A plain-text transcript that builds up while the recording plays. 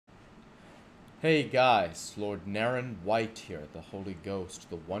Hey guys, Lord Naren White here, the Holy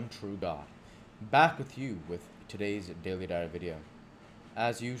Ghost, the one true God, back with you with today's Daily Diary video.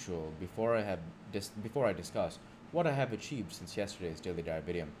 As usual, before I discuss what I have achieved since yesterday's Daily Diary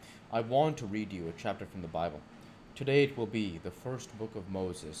video, I want to read you a chapter from the Bible. Today it will be the first book of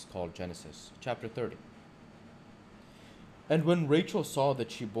Moses called Genesis, chapter 30. And when Rachel saw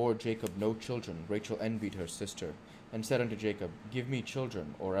that she bore Jacob no children, Rachel envied her sister, and said unto Jacob, Give me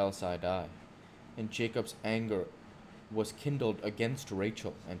children, or else I die. And Jacob's anger was kindled against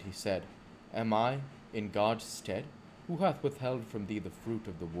Rachel, and he said, Am I in God's stead? Who hath withheld from thee the fruit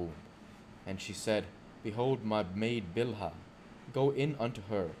of the womb? And she said, Behold my maid Bilhah, go in unto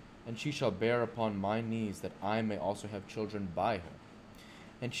her, and she shall bear upon my knees, that I may also have children by her.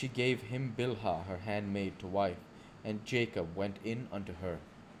 And she gave him Bilhah her handmaid to wife, and Jacob went in unto her.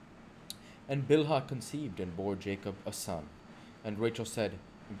 And Bilhah conceived and bore Jacob a son. And Rachel said,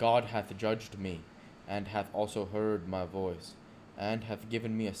 God hath judged me, and hath also heard my voice, and hath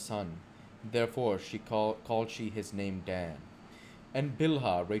given me a son. Therefore called she his name Dan. And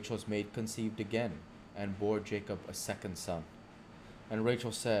Bilhah, Rachel's maid, conceived again, and bore Jacob a second son. And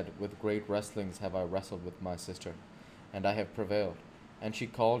Rachel said, With great wrestlings have I wrestled with my sister, and I have prevailed. And she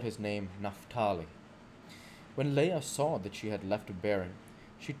called his name Naphtali. When Leah saw that she had left bearing,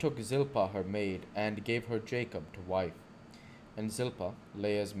 she took Zilpah her maid, and gave her Jacob to wife. And Zilpah,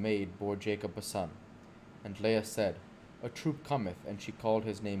 Leah's maid, bore Jacob a son. And Leah said, A troop cometh, and she called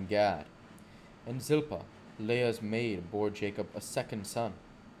his name Gad. And Zilpah, Leah's maid, bore Jacob a second son.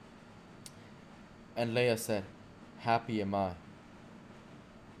 And Leah said, Happy am I.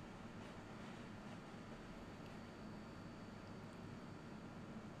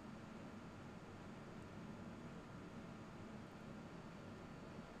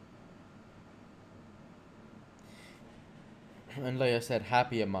 And Leah said,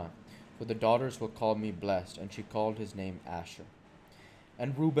 Happy am I, for the daughters will call me blessed. And she called his name Asher.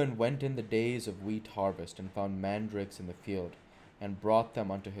 And Reuben went in the days of wheat harvest, and found mandrakes in the field, and brought them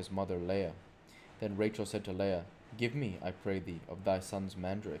unto his mother Leah. Then Rachel said to Leah, Give me, I pray thee, of thy son's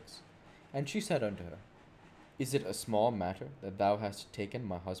mandrakes. And she said unto her, Is it a small matter that thou hast taken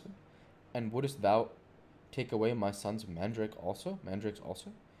my husband? And wouldest thou take away my son's mandrakes also?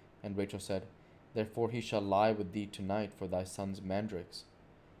 And Rachel said, Therefore he shall lie with thee tonight for thy son's mandrakes.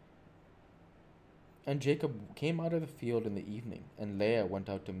 And Jacob came out of the field in the evening, and Leah went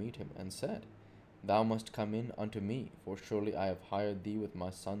out to meet him, and said, Thou must come in unto me, for surely I have hired thee with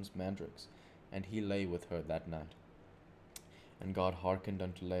my son's mandrakes. And he lay with her that night. And God hearkened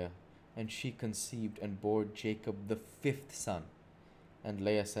unto Leah, and she conceived, and bore Jacob the fifth son. And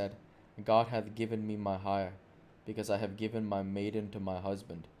Leah said, God hath given me my hire, because I have given my maiden to my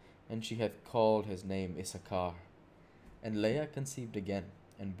husband. And she hath called his name Issachar. And Leah conceived again,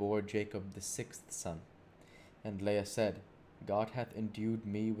 and bore Jacob the sixth son. And Leah said, God hath endued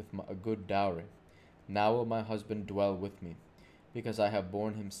me with a good dowry. Now will my husband dwell with me, because I have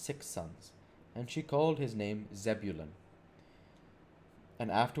borne him 6 sons. And she called his name Zebulun. And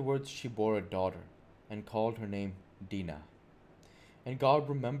afterwards she bore a daughter, and called her name Dinah. And God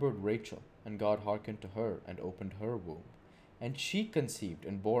remembered Rachel, and God hearkened to her, and opened her womb. And she conceived,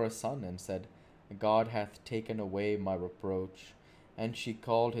 and bore a son, and said, God hath taken away my reproach. And she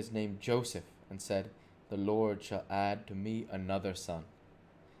called his name Joseph, and said, The Lord shall add to me another son.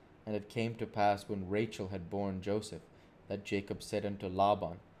 And it came to pass, when Rachel had borne Joseph, that Jacob said unto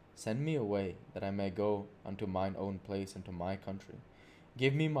Laban, Send me away, that I may go unto mine own place and to my country.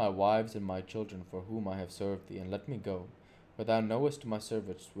 Give me my wives and my children, for whom I have served thee, and let me go, for thou knowest my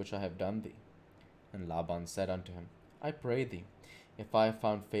service which I have done thee. And Laban said unto him, I pray thee, if I have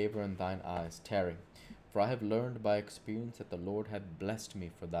found favor in thine eyes, tarry, for I have learned by experience that the Lord hath blessed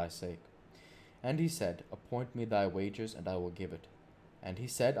me for thy sake. And he said, Appoint me thy wages, and I will give it. And he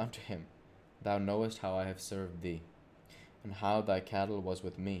said unto him, Thou knowest how I have served thee, and how thy cattle was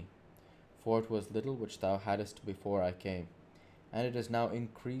with me. For it was little which thou hadst before I came, and it is now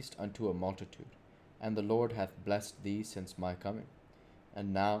increased unto a multitude. And the Lord hath blessed thee since my coming.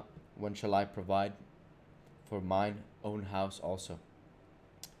 And now, when shall I provide for mine own house also?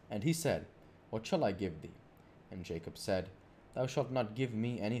 And he said, What shall I give thee? And Jacob said, Thou shalt not give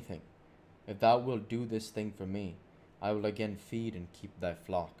me anything. If thou wilt do this thing for me, I will again feed and keep thy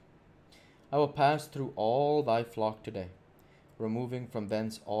flock. I will pass through all thy flock today, removing from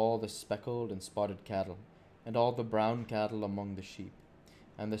thence all the speckled and spotted cattle, and all the brown cattle among the sheep,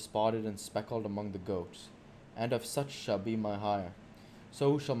 and the spotted and speckled among the goats, and of such shall be my hire.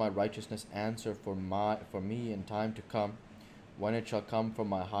 So shall my righteousness answer for me in time to come, when it shall come from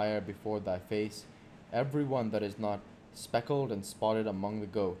my hire before thy face, every one that is not speckled and spotted among the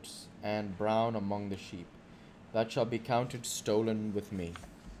goats, and brown among the sheep, that shall be counted stolen with me.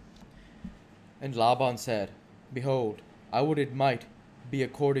 And Laban said, Behold, I would it might be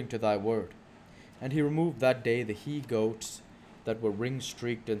according to thy word. And he removed that day the he goats that were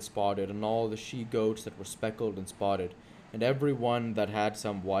ring-streaked and spotted, and all the she goats that were speckled and spotted, and every one that had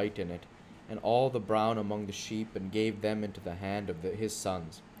some white in it, and all the brown among the sheep, and gave them into the hand of his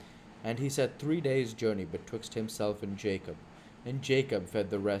sons. And he set 3 days' journey betwixt himself and Jacob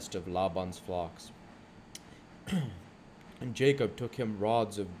fed the rest of Laban's flocks. And Jacob took him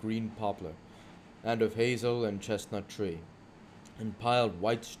rods of green poplar, and of hazel and chestnut tree, and piled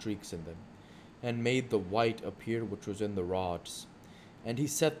white streaks in them, and made the white appear which was in the rods. And he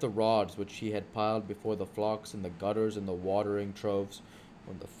set the rods which he had piled before the flocks in the gutters and the watering troughs,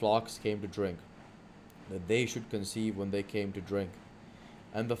 when the flocks came to drink, that they should conceive when they came to drink.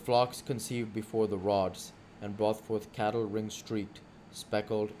 And the flocks conceived before the rods, and brought forth cattle ring-streaked,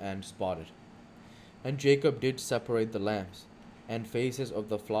 speckled, and spotted. And Jacob did separate the lambs, and faces of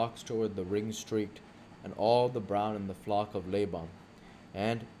the flocks toward the ring-streaked, and all the brown in the flock of Laban.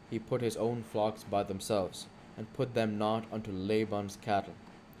 And he put his own flocks by themselves, and put them not unto Laban's cattle.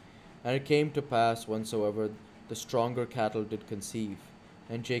 And it came to pass, whensoever the stronger cattle did conceive,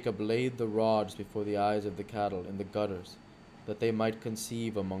 and Jacob laid the rods before the eyes of the cattle in the gutters, that they might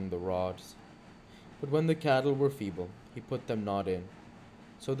conceive among the rods. But when the cattle were feeble, he put them not in.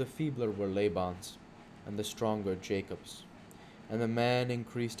 So the feebler were Laban's, and the stronger Jacob's. And the man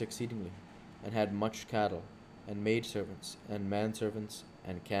increased exceedingly, and had much cattle, and maidservants, and manservants,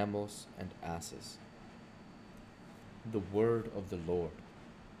 and camels, and asses. The word of the Lord.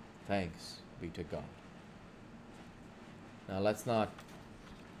 Thanks be to God. Now let's not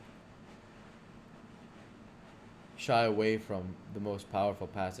shy away from the most powerful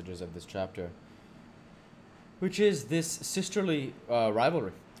passages of this chapter, which is this sisterly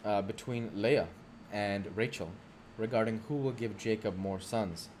rivalry between Leah and Rachel regarding who will give Jacob more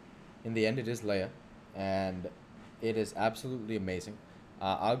sons. In the end, it is Leah, and it is absolutely amazing.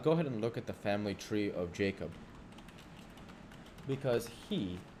 I'll go ahead and look at the family tree of Jacob, because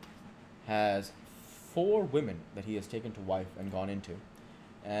he has 4 women that he has taken to wife and gone into,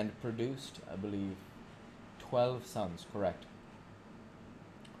 and produced, I believe, 12 sons, correct.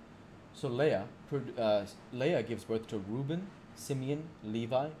 So Leah gives birth to Reuben, Simeon,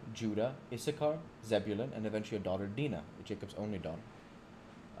 Levi, Judah, Issachar, Zebulun, and eventually a daughter, Dinah, Jacob's only daughter.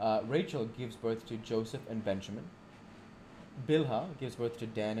 Rachel gives birth to Joseph and Benjamin. Bilhah gives birth to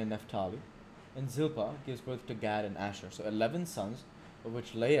Dan and Naphtali. And Zilpah gives birth to Gad and Asher. So 11 sons, of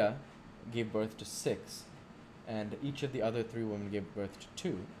which Leah gave birth to 6, and each of the other 3 women gave birth to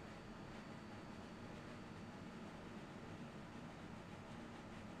 2.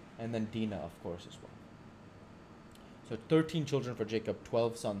 And then Dinah, of course, as well. So 13 children for Jacob,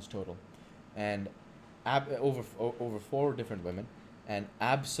 12 sons total, and over 4 different women, and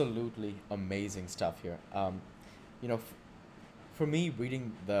absolutely amazing stuff here. For me,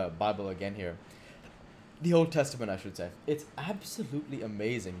 reading the Bible again here, the Old Testament, I should say, it's absolutely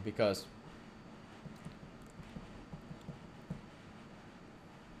amazing because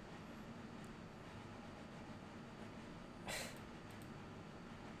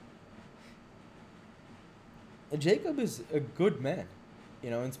Jacob is a good man.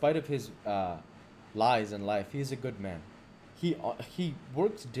 In spite of his lies in life, he is a good man. He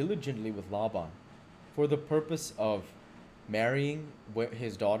works diligently with Laban for the purpose of marrying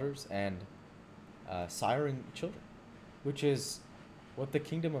his daughters and siring children, which is what the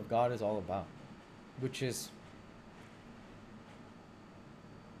kingdom of God is all about, which is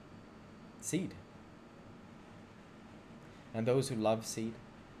seed. And those who love seed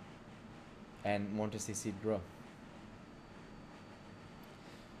and want to see seed grow.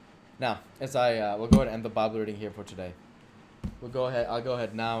 Now, as we'll go ahead and end the Bible reading here for today. I'll go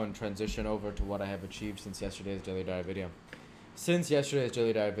ahead now and transition over to what I have achieved since yesterday's Daily Diary video. Since yesterday's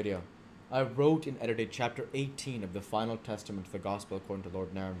Daily Diary video, I wrote and edited chapter 18 of the Final Testament of the Gospel according to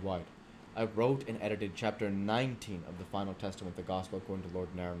Lord Naren White. I wrote and edited chapter 19 of the Final Testament of the Gospel according to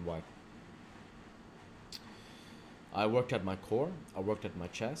Lord Naren White. I worked at my core, I worked at my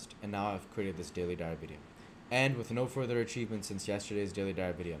chest, and now I've created this Daily Diary video. And with no further achievements since yesterday's Daily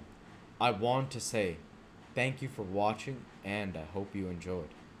Diary video, I want to say thank you for watching, and I hope you enjoyed.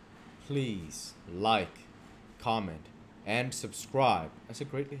 Please like, comment, and subscribe, as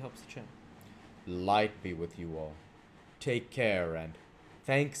it greatly helps the channel. Light be with you all. Take care, and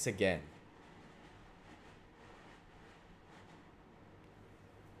thanks again